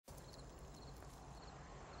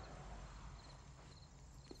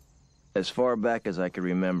As far back as I can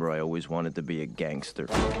remember, I always wanted to be a gangster.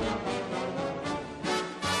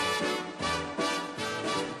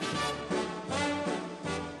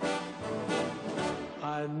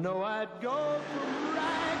 I know I'd go from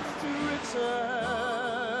rags to riches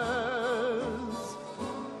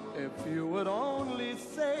if you would only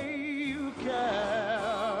say you care.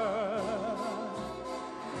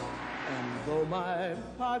 And though my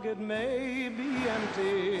pocket may be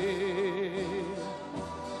empty,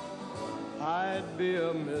 I'd be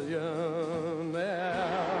a millionaire.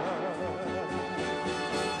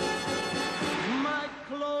 My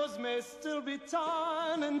clothes may still be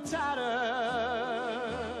torn and tattered.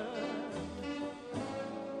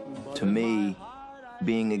 To me,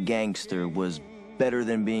 being a gangster was better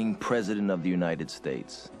than being president of the United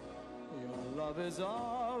States. Your love is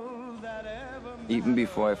all that ever Even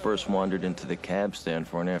before I first wandered into the cab stand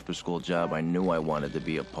for an after-school job, I knew I wanted to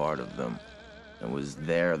be a part of them. It was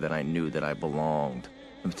there that I knew that I belonged.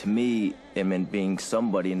 And to me, it meant being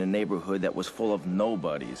somebody in a neighborhood that was full of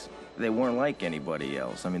nobodies. They weren't like anybody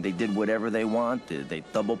else. I mean, they did whatever they wanted. They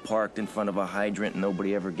double parked in front of a hydrant and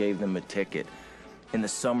nobody ever gave them a ticket. In the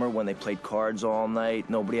summer, when they played cards all night,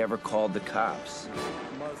 nobody ever called the cops.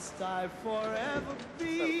 Must I forever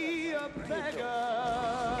be a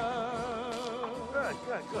beggar?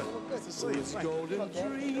 Good. Nice to see you. Whose golden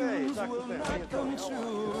dreams will not come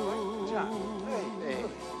true. Hey,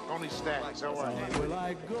 Tony Stacks, how are you? Will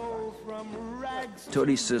I go from rags to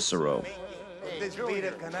Tootie Cicero. This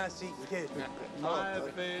Peter Canassi kid. my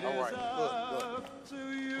fate is up to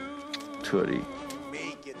you. Tootie.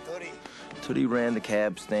 Make it, Tony. Tootie ran the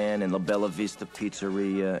cab stand and La Bella Vista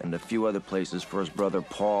Pizzeria and a few other places for his brother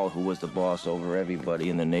Paul, who was the boss over everybody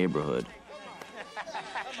in the neighborhood.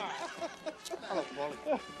 Hello,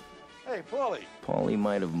 Paulie. Hey, Paulie. Paulie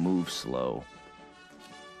might have moved slow.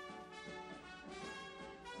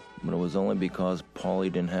 But it was only because Paulie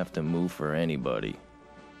didn't have to move for anybody.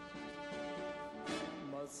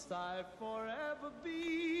 Must I forever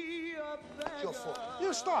be a beggar? It's your fault.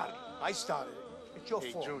 You started it. I started it. It's your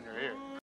fault. Junior, here.